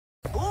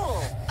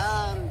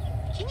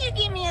You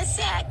give me a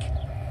sec.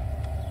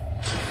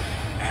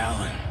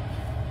 Alan,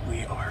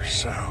 we are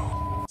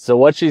So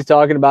what she's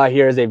talking about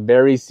here is a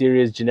very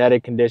serious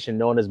genetic condition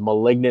known as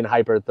malignant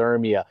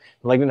hyperthermia.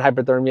 Malignant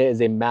hyperthermia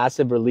is a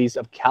massive release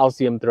of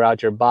calcium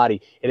throughout your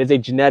body. It is a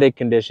genetic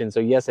condition, so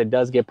yes, it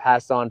does get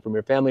passed on from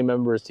your family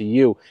members to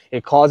you.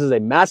 It causes a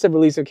massive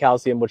release of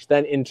calcium, which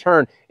then in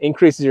turn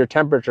increases your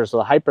temperature. So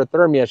the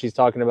hyperthermia she's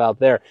talking about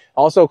there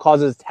also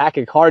causes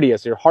tachycardia,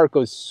 so your heart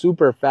goes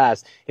super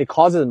fast. It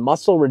causes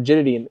muscle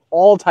rigidity in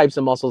all types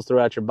of muscles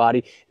throughout your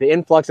body. The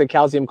influx of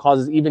calcium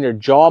causes even your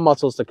jaw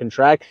muscles to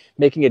contract,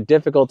 making it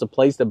difficult to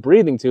place the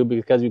breathing tube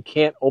because you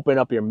can't open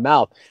up your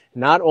mouth.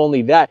 Not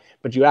only that,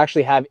 but you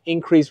actually have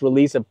increased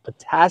release of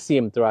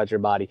potassium throughout your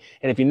body.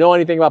 And if you know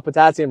anything about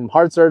potassium from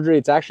heart surgery,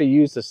 it's actually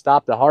used to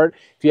stop the heart.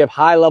 If you have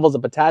high levels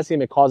of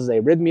potassium, it causes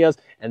arrhythmias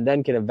and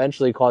then can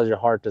eventually cause your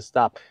heart to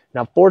stop.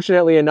 Now,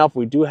 fortunately enough,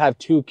 we do have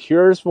 2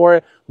 cures for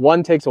it.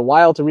 One takes a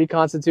while to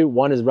reconstitute.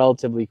 One is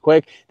relatively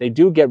quick. They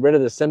do get rid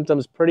of the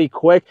symptoms pretty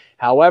quick.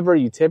 However,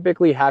 you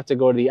typically have to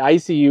go to the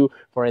ICU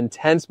for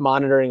intense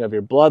monitoring of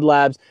your blood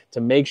labs to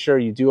make sure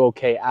you do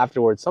okay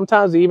afterwards.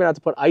 Sometimes you even have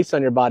to put ice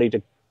on your body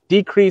to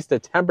decrease the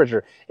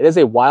temperature. It is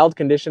a wild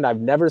condition. I've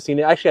never seen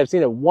it. Actually, I've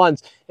seen it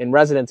once in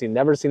residency,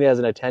 never seen it as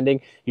an attending.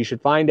 You should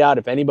find out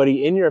if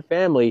anybody in your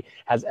family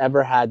has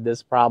ever had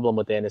this problem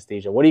with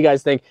anesthesia. What do you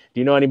guys think?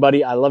 Do you know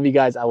anybody? I love you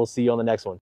guys. I will see you on the next one.